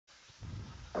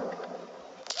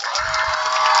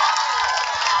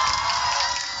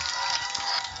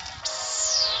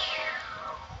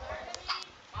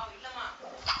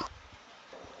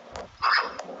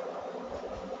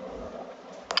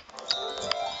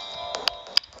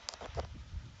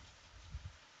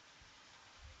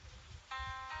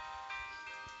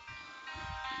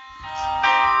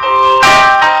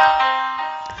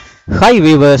Hi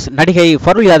viewers, நடிகை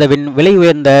ஃபருல் யாதவின் விலை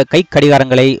உயர்ந்த கை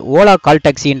கடிகாரங்களை ஓலா கால்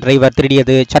டாக்ஸியின் டிரைவர்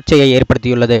திருடியது சர்ச்சையை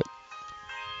ஏற்படுத்தியுள்ளது.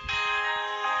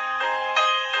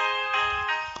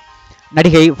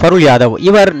 நடிகை ஃபருல் யாதவ்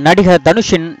இவர் நடிகர்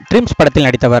தனுஷின் ட்ரீம்ஸ் படத்தில்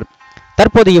நடித்தவர்.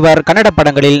 தற்போது இவர் கன்னட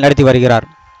படங்களில் நடித்து வருகிறார்.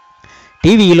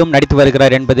 டிவியிலும் நடித்து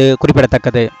வருகிறார் என்பது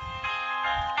குறிப்பிடத்தக்கது.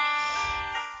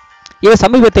 இவர்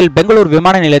சமீபத்தில் பெங்களூர்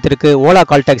விமான நிலையத்திற்கு ஓலா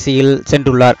கால் டாக்ஸியில்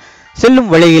சென்றுள்ளார். செல்லும்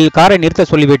வழியில் காரை நிறுத்த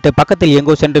சொல்லிவிட்டு பக்கத்தில்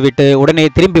எங்கோ சென்றுவிட்டு உடனே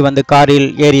திரும்பி வந்து காரில்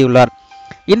ஏறியுள்ளார்.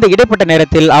 இந்த இடைப்பட்ட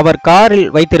நேரத்தில் அவர் காரில்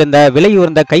வைத்திருந்த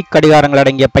விலையுயர்ந்த கை கடிகாரங்கள்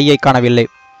அடங்கிய பையை காணவில்லை.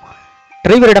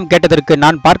 டிரைவரிடம் கேட்டதற்கு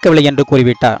நான் பார்க்கவில்லை என்று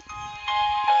கூறிவிட்டார்.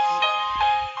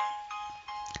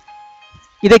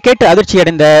 இதை கேட்டு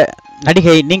அதிர்ச்சியடைந்த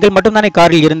நடிகை, நீங்கள் மட்டும்தானே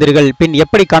காரில் இருந்தீர்கள், பின்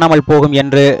எப்படி காணாமல் போகும்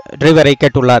என்று டிரைவரை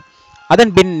கேட்டுள்ளார்.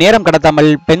 அதன் பின் நேரம்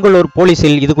கடத்தாமல் பெங்களூர்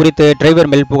போலீசில் இது குறித்து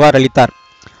டிரைவர் மேல் புகார் அளித்தார்.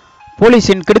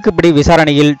 போலீசின் கிடுக்குப்பிடி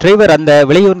விசாரணையில் டிரைவர் அந்த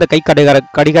விலையுயர்ந்த கை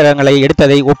கடிகாரங்களை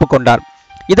எடுத்ததை ஒப்புக்கொண்டார்.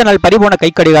 இதனால் பறிபோன கை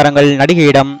கடிகாரங்கள்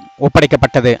நடிகையிடம்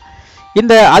ஒப்படைக்கப்பட்டது.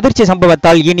 இந்த அதிர்ச்சி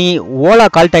சம்பவத்தால் இனி ஓலா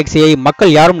கால் டாக்ஸியை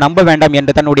மக்கள் யாரும் நம்ப வேண்டாம்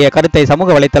என்று தன்னுடைய கருத்தை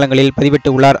சமூக வலைதளங்களில்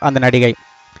பதிவிட்டு உள்ளார் அந்த நடிகை.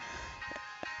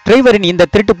 டிரைவரின் இந்த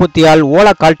திருட்டு புத்தியால்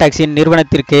ஓலா கால் டாக்ஸியின்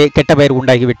நிறுவனத்திற்கே கெட்ட பெயர்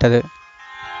உண்டாகிவிட்டது.